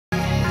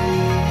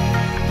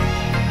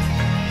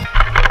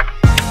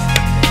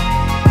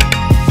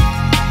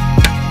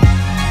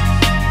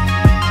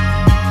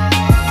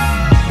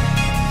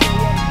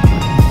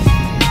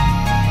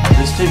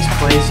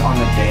place on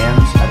the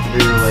dams at the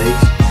bigger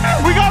lakes.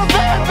 We got a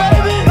band,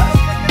 baby!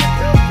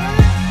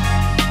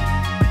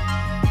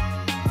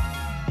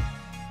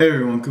 Hey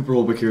everyone, Cooper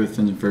Holbeck here with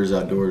Fins and Furs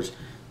Outdoors.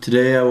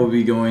 Today I will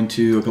be going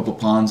to a couple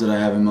ponds that I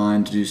have in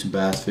mind to do some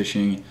bass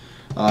fishing.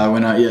 I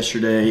went out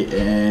yesterday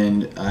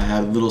and I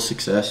had a little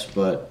success,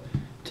 but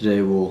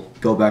today we'll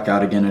go back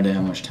out again. I didn't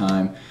have much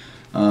time.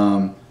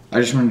 I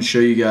just wanted to show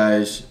you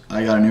guys,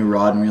 I got a new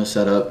rod and reel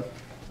set up.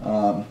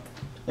 I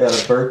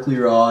got a Berkeley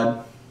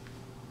rod.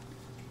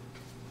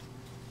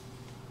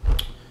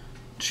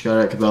 Just got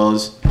it at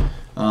Cabela's.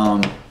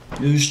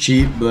 It was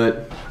cheap,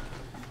 but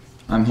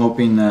I'm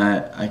hoping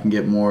that I can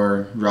get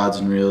more rods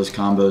and reels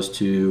combos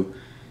to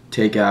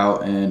take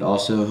out and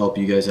also help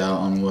you guys out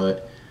on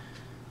what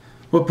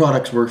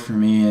products work for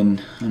me,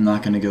 and I'm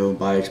not going to go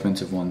buy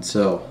expensive ones.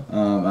 So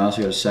I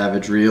also got a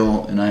Savage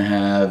reel, and I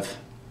have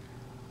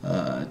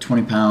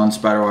 20-pound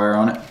spider wire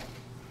on it,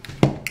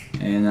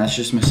 and that's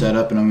just my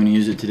setup, and I'm going to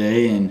use it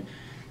today. And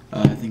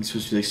I think it's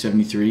supposed to be like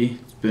 73.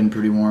 It's been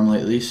pretty warm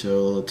lately,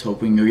 so let's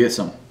hope we can go get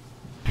some.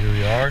 Here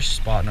we are,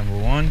 spot number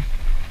one.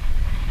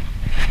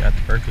 Got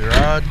the Berkeley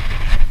rod,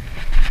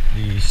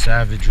 the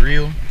Savage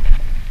reel,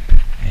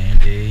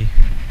 and a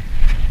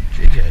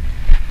jig head,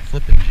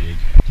 flipping jig.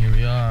 Here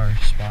we are,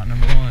 spot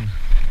number one.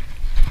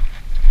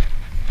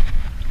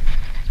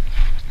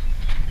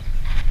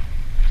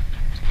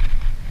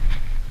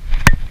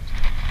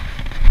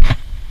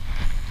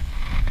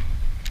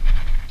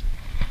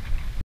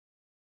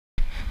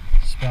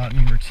 Spot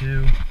number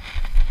two.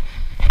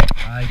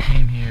 I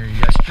came here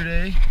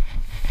yesterday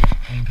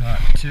and caught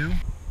two.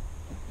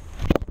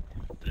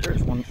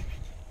 There's one.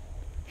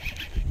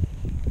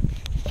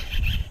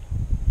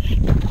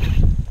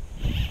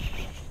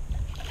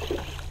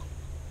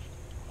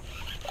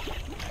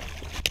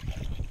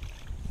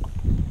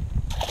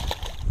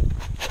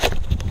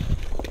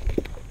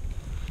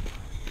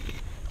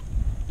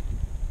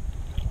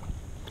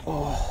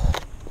 Oh.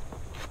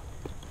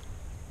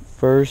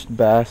 First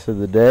bass of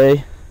the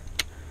day.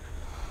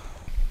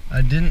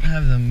 I didn't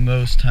have the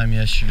most time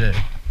yesterday,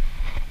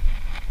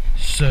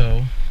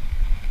 so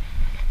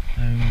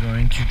I'm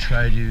going to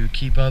try to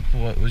keep up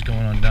what was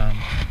going down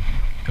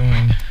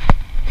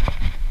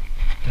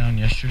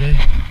yesterday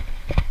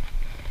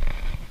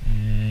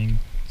and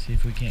see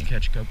if we can't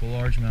catch a couple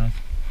largemouth.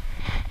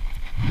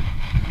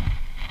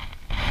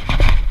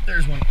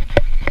 There's one.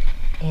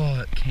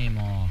 Oh, it came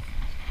off.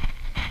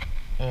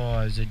 Oh,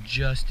 I was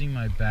adjusting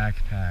my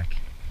backpack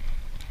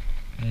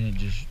and it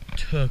just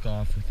took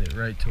off with it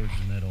right towards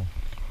the middle.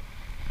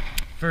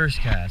 First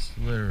cast,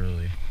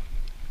 literally.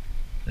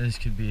 This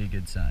could be a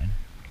good sign.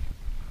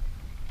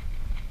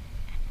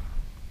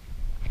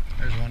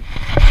 There's one.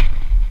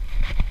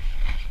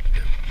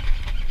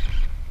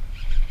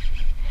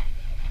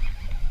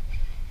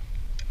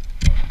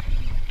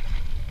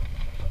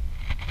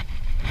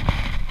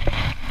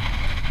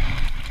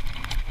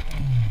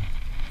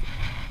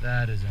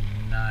 That is a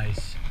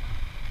nice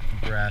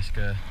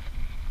Nebraska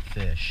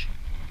fish.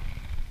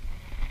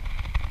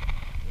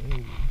 Oh,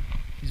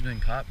 he's been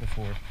caught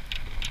before.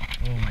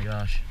 Oh my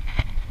gosh.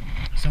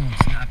 Someone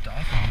snapped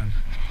off on him.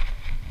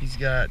 He's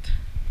got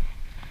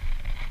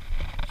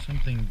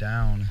something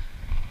down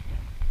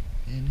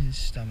in his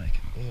stomach.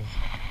 Oh,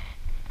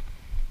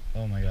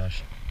 oh my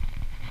gosh.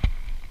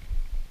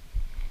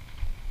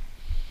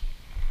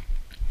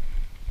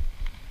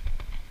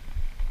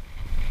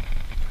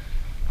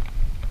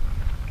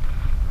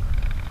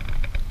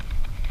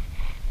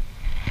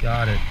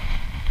 Got it.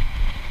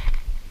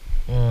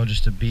 Oh,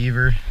 just a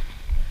beaver.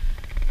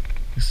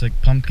 Looks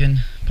like pumpkin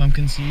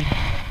seed.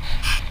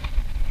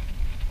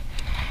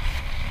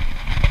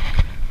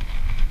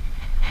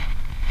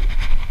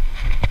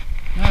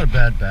 Not a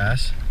bad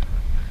bass.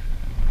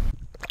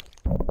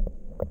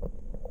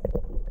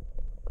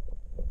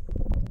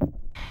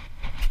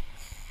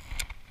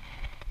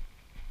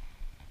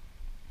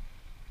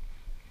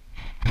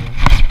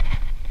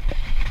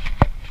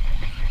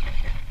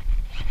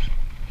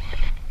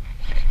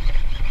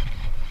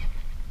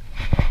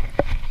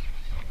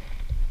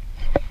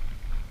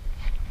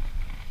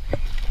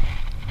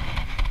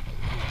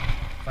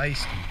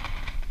 Feisty.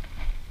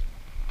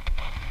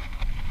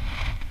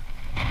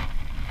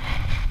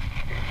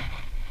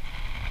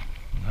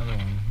 Another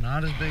one,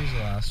 not as big as the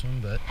last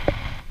one, but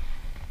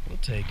we'll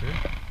take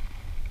her.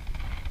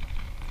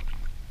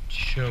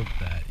 Choke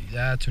that.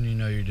 That's when you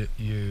know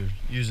you're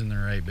using the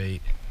right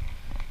bait.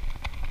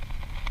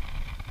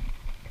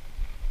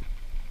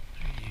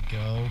 There you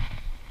go.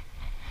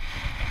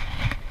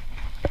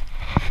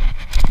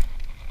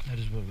 That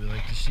is what we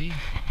like to see.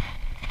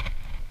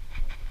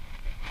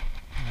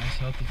 Nice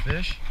healthy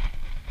fish.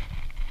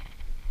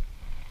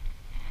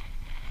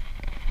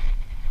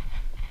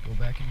 Go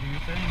back and do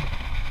your thing.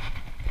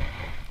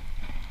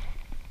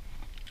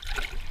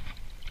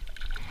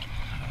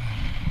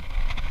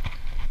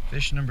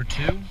 Fish number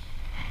two.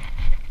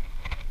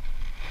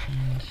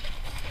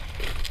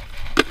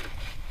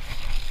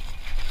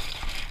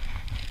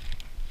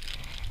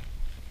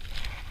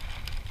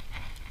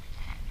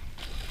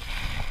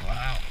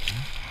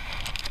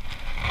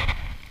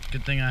 And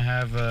Good thing I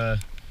have the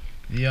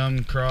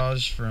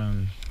craws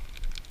from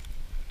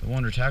the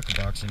Wonder Tackle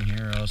Box in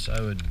here, or else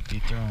I would be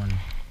throwing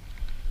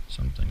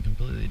something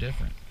completely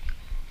different.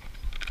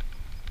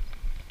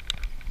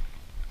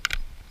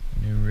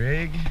 New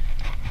rig.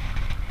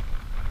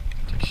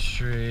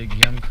 Texture rig,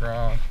 Yum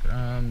Craw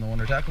from the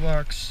Wonder Tackle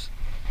Box.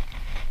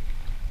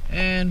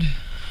 And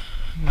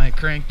my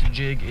cranked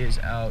jig is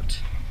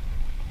out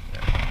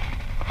there.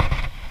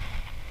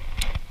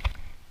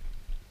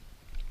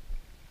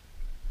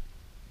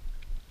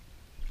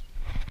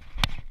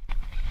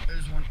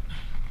 There's one.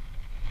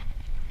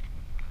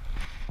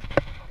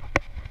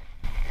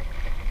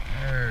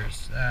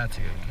 That's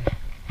a good one.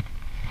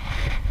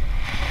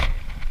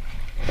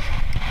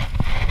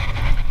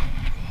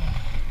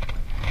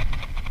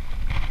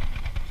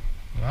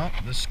 Well,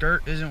 the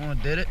skirt isn't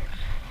what did it.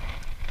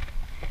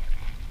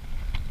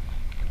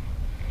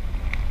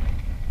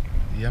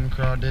 The Yum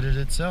Craw did it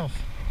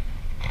itself.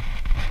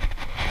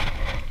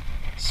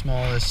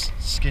 Smallest,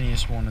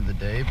 skinniest one of the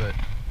day, but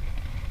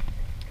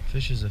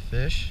fish is a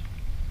fish.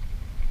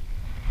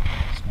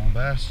 Small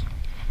bass.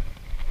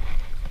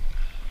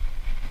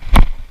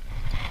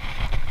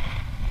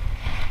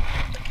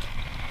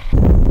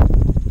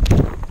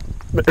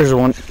 There's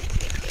one.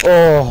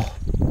 Oh,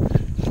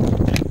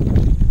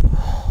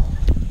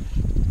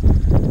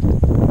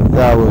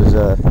 that was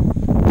a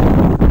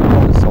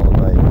solid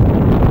bite.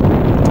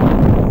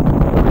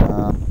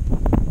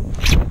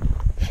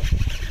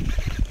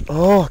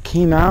 Oh,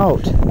 came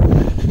out.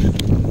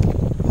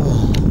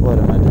 Oh, what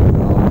am I doing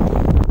wrong?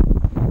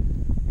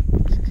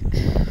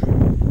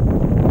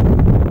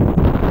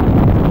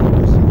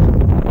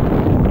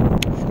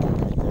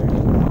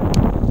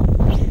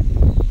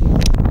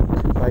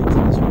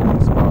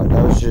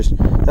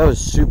 That was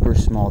super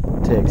small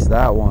ticks.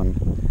 That one,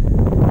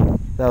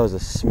 that was a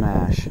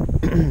smash. I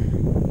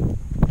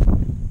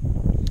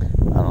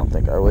don't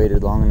think I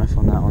waited long enough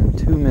on that one.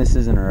 2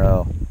 misses in a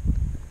row.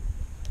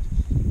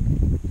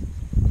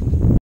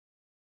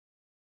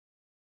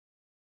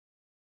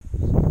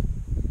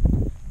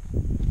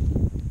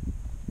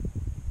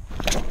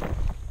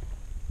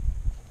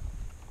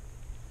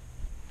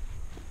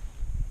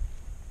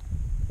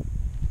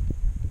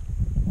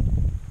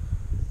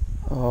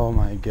 Oh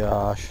my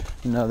gosh,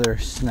 another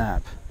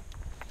snap.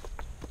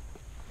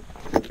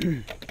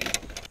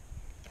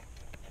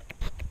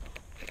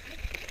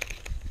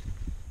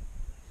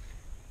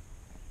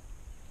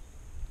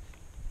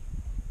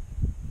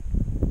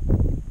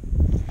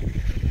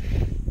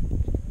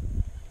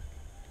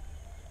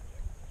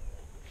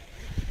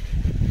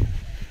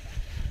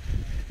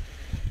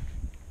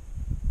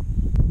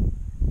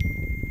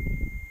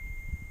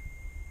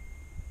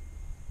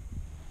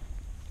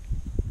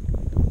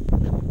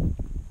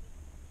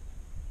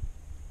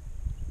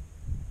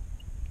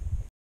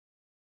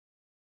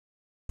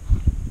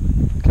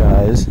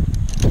 Guys,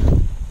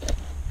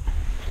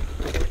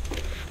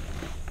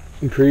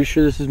 I'm pretty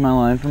sure this is my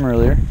line from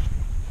earlier.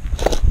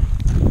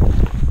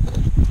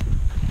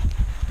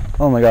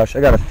 Oh my gosh,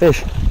 I got a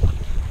fish.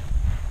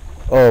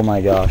 Oh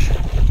my gosh,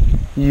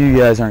 you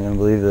guys aren't gonna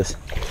believe this.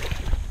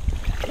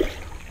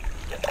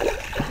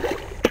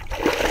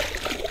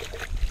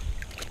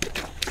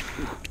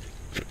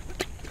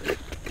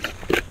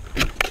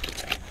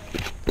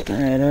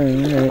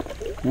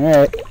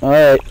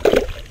 Alright.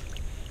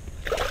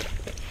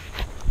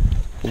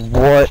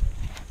 What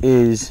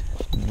is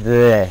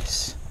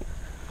this?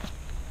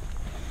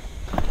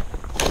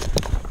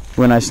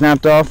 When I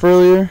snapped off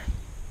earlier,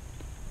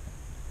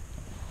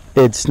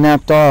 it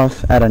snapped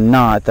off at a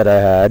knot that I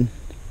had,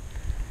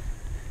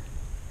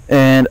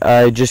 and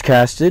I just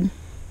casted,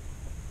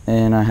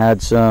 and I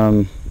had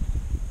some,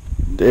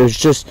 it was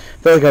just,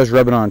 felt like I was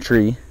rubbing on a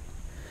tree,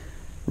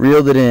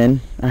 reeled it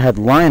in, I had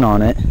line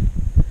on it,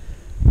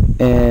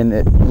 and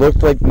it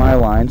looked like my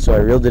line, so I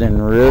reeled it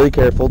in really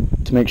careful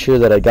to make sure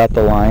that I got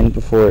the line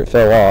before it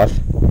fell off.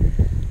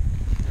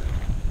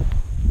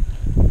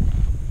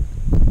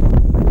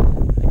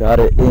 I got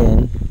it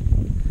in,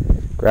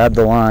 grabbed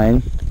the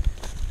line,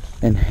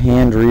 and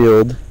hand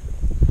reeled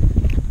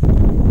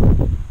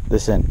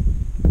this in.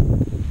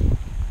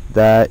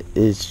 That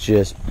is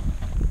just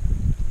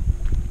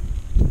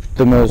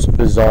the most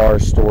bizarre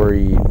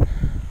story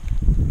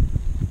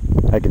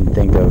I can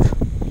think of.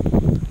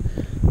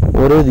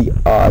 What are the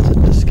odds that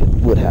this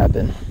would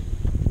happen?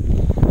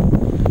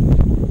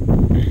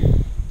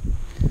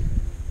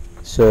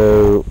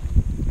 So,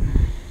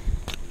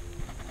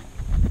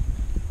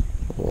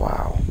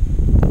 wow.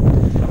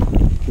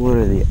 What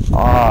are the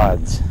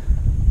odds?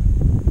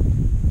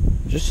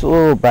 Just a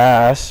little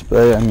bass,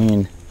 but I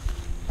mean,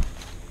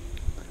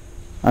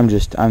 I'm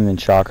in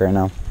shock right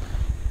now.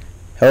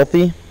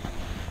 Healthy,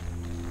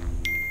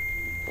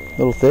 a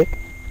little thick,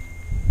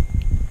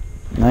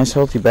 nice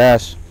healthy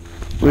bass.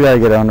 We gotta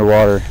get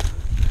underwater.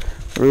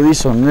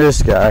 Release on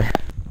this guy.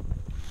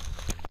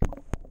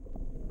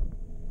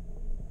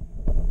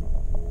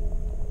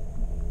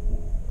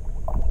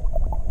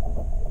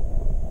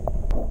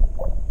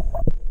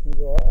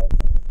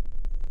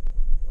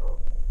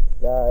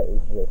 That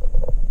is just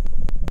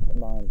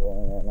mind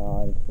blowing right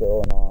now. I'm still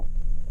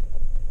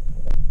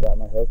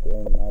my hook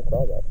and my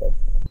craw back there.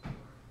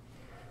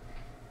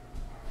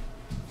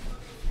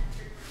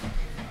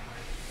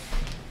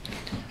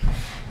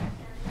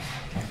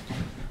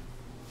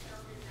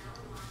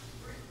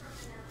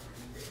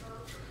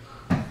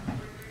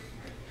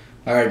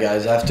 Alright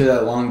guys, after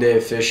that long day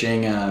of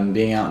fishing and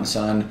being out in the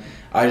sun,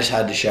 I just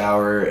had to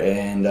shower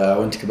and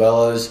went to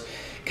Cabela's.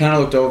 Kind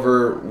of looked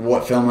over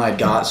what film I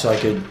got so I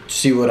could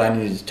see what I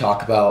needed to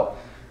talk about.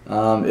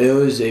 It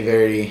was a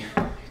very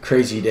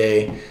crazy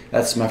day.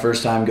 That's my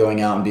first time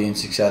going out and being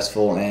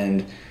successful,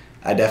 and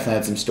I definitely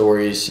had some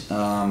stories.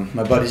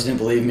 My buddies didn't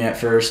believe me at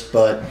first,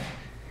 but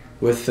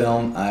with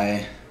film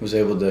I was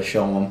able to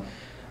show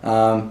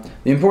them.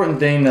 The important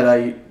thing that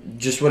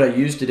what I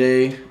used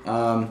today,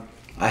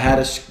 I had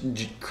a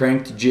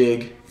cranked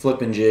jig,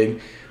 flipping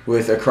jig,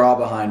 with a craw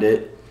behind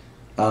it.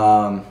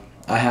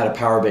 I had a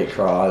power bait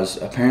craw, it was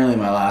apparently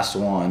my last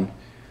one.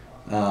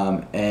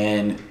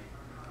 And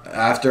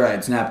after I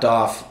had snapped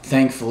off,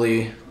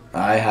 thankfully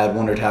I had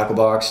Wonder Tackle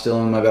Box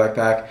still in my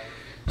backpack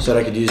so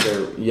that I could use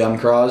their Yum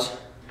craws.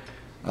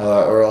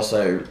 Or else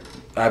I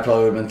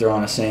probably would have been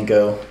throwing a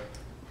Senko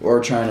or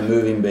trying a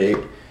moving bait.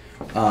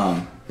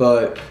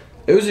 But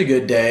it was a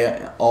good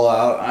day all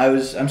out.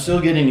 I'm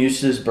still getting used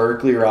to this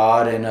Berkeley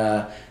rod and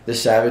the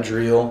Savage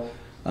reel.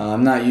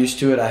 I'm not used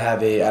to it. I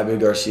have a Abu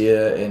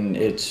Garcia and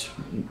it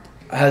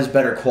has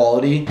better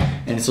quality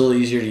and it's a little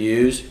easier to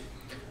use.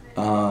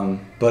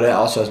 But it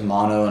also has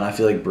mono, and I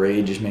feel like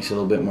braid just makes it a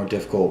little bit more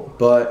difficult.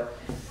 But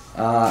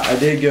I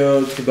did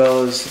go to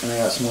Cabela's and I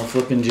got some more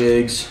flipping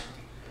jigs.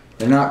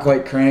 They're not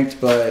quite cranked,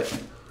 but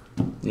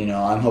you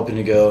know, I'm hoping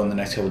to go in the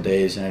next couple of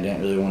days, and I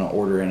didn't really want to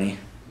order any.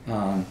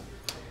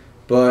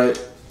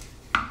 But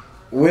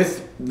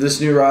with this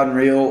new rod and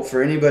reel,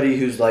 for anybody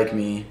who's like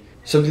me,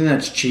 something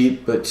that's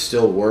cheap but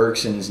still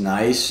works and is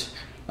nice,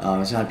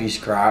 it's not a piece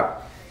of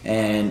crap.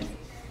 And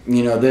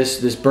you know,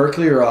 this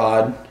Berkeley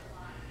rod,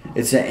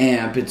 it's an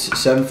amp, it's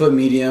 7-foot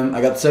medium.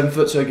 I got the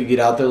 7-foot so I could get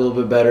out there a little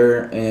bit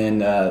better,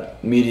 and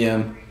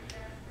medium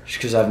just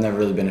because I've never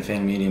really been a fan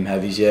of medium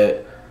heavies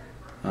yet.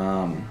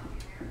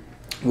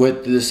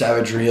 With the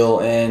Savage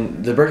reel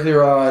and the Berkeley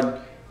rod,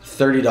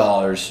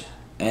 $30,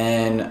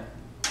 and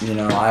you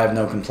know, I have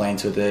no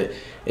complaints with it.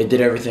 It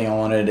did everything I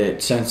wanted.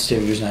 Its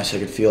sensitivity was nice. I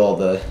could feel all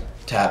the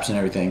taps and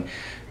everything.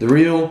 The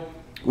reel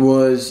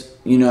was,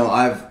 you know,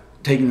 I've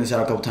taken this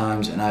out a couple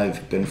times and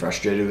I've been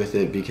frustrated with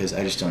it because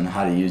I just don't know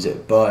how to use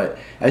it. But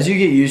as you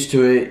get used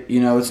to it, you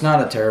know, it's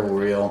not a terrible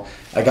reel.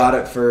 I got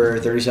it for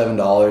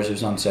 $37. It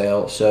was on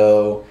sale.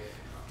 So,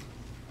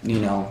 you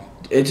know,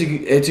 it's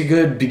a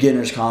good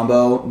beginner's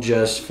combo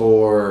just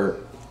for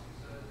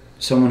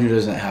someone who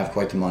doesn't have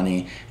quite the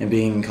money. And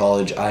being in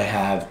college, I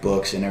have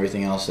books and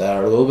everything else that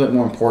are a little bit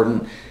more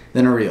important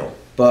than a reel.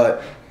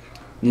 But,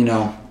 you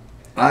know,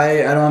 I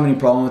don't have any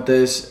problem with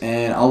this,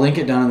 and I'll link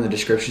it down in the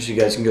description so you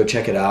guys can go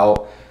check it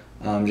out,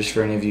 just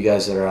for any of you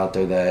guys that are out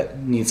there that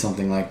need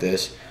something like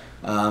this.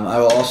 I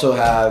will also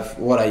have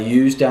what I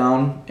use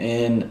down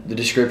in the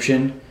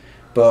description,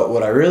 but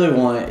what I really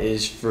want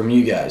is from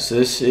you guys. So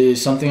this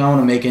is something I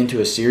want to make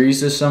into a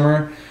series this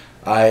summer.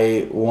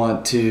 I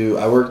work 2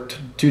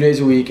 days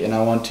a week, and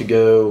I want to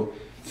go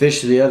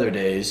fish the other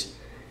days,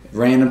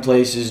 random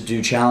places,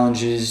 do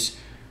challenges,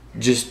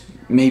 just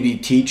maybe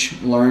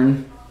teach,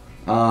 learn.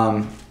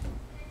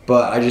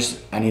 But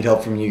I need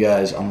help from you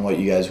guys on what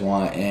you guys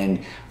want.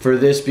 And for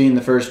this being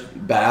the first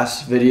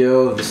bass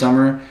video of the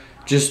summer,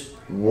 just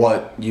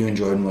what you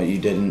enjoyed and what you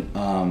didn't.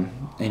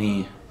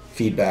 Any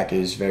feedback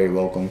is very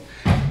welcome.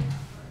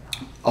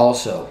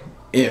 Also,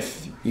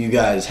 if you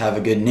guys have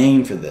a good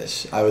name for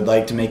this, I would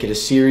like to make it a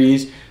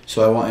series,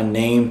 so I want a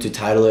name to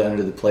title it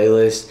under the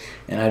playlist,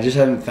 and I just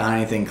haven't found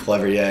anything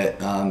clever yet.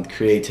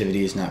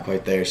 Creativity is not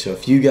quite there, so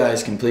if you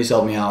guys can please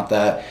help me out with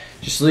that,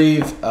 just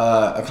leave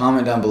a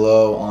comment down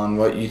below on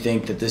what you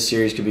think that this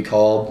series could be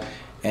called,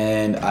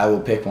 and I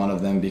will pick one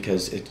of them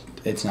because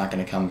it's not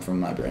going to come from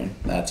my brain,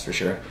 that's for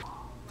sure.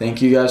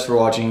 Thank you guys for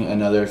watching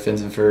another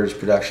Fins and Furs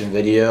production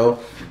video.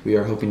 We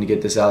are hoping to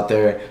get this out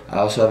there. I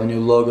also have a new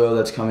logo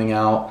that's coming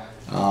out.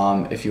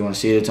 If you want to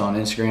see it, it's on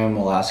Instagram.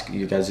 We'll ask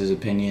you guys'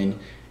 opinion,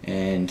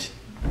 and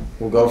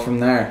we'll go from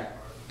there.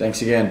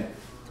 Thanks again.